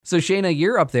So, Cheyna,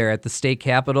 you're up there at the state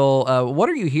capitol. What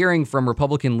are you hearing from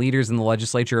Republican leaders in the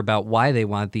legislature about why they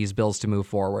want these bills to move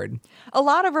forward? A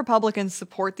lot of Republicans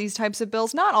support these types of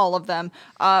bills, not all of them,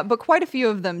 but quite a few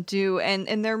of them do.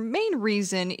 And their main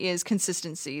reason is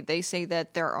consistency. They say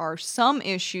that there are some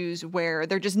issues where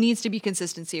there just needs to be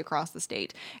consistency across the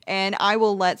state. And I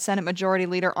will let Senate Majority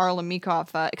Leader Arla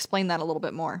Meekhoff explain that a little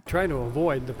bit more. Try to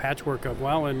avoid the patchwork of,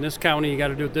 well, in this county you got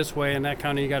to do it this way, in that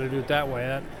county you got to do it that way.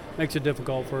 That makes it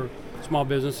difficult for small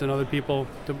business and other people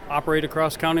to operate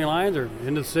across county lines or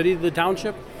in the city, the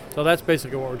township. So that's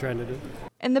basically what we're trying to do.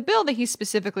 And the bill that he's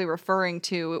specifically referring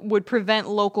to would prevent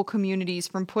local communities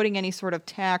from putting any sort of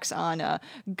tax on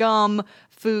gum,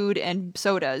 food, and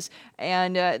sodas.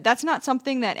 And that's not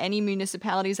something that any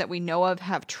municipalities that we know of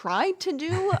have tried to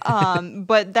do.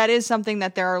 But that is something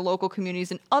that there are local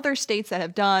communities in other states that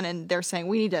have done. And they're saying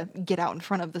we need to get out in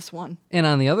front of this one. And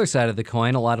on the other side of the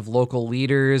coin, a lot of local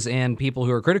leaders and people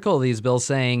who are critical of these bills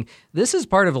saying this is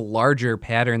part of a larger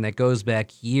pattern that goes back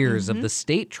years of the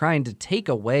state trying to take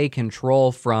away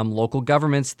control from local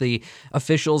governments, the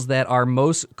officials that are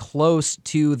most close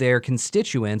to their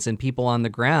constituents and people on the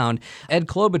ground. Ed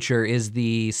Klobuchar is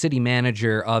the city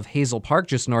manager of Hazel Park,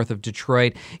 just north of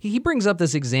Detroit. He brings up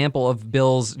this example of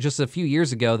bills just a few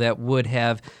years ago that would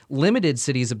have limited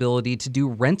cities' ability to do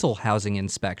rental housing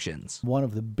inspections. One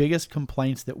of the biggest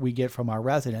complaints that we get from our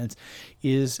residents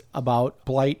is about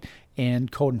blight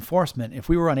and code enforcement. If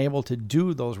we were unable to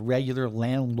do those regular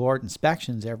landlord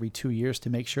inspections every 2 years to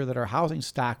make sure that our housing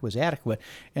stock was adequate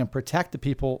and protect the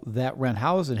people that rent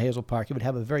houses in Hazel Park, it would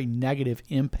have a very negative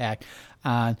impact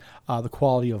on the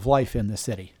quality of life in the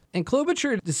city. And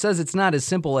Klobuchar says it's not as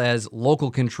simple as local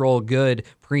control good,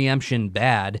 preemption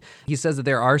bad. He says that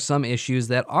there are some issues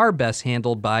that are best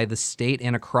handled by the state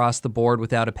and across the board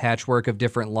without a patchwork of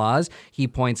different laws. He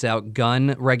points out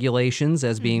gun regulations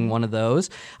as being one of those.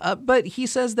 But he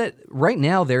says that right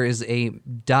now there is a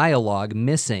dialogue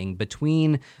missing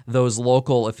between those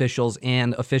local officials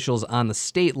and officials on the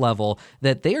state level,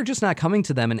 that they are just not coming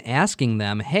to them and asking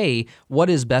them, hey, what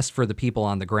is best for the people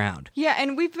on the ground? Yeah,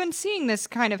 and we've been seeing this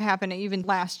kind of happen even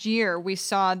last year. We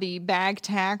saw the bag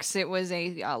tax. It was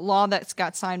a law that's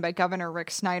got signed by Governor Rick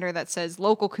Snyder that says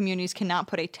local communities cannot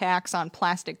put a tax on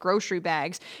plastic grocery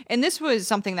bags. And this was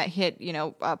something that hit,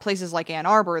 places like Ann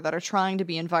Arbor that are trying to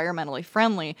be environmentally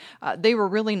friendly. They were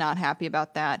really not happy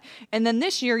about that. And then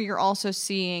this year, you're also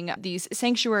seeing these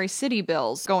sanctuary city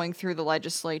bills going through the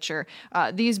legislature.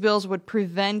 These bills would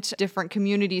prevent different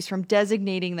communities from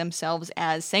designating themselves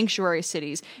as sanctuary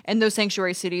cities. And those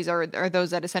sanctuary cities are those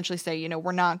that essentially say,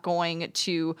 we're not going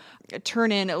to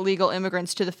turn in illegal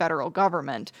immigrants to the federal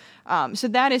government. So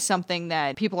that is something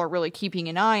that people are really keeping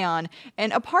an eye on.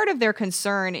 And a part of their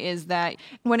concern is that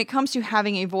when it comes to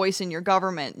having a voice in your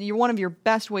government, one of your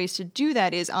best ways to do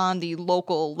that is on the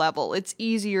local level. It's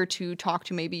easier to talk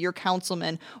to maybe your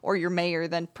councilman or your mayor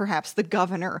than perhaps the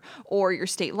governor or your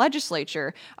state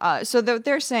legislature. So what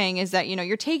they're saying is that,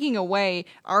 you're taking away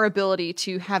our ability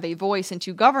to have a voice and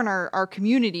to govern our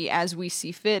community as we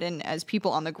see fit, and as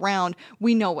people on the ground,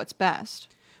 we know what's best.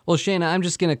 Well, Cheyna, I'm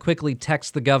just going to quickly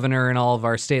text the governor and all of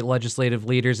our state legislative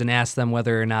leaders and ask them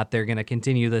whether or not they're going to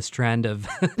continue this trend of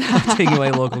taking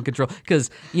away local control,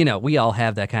 because, we all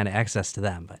have that kind of access to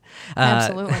them. But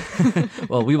Absolutely.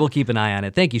 Well, we will keep an eye on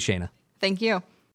it. Thank you, Cheyna. Thank you.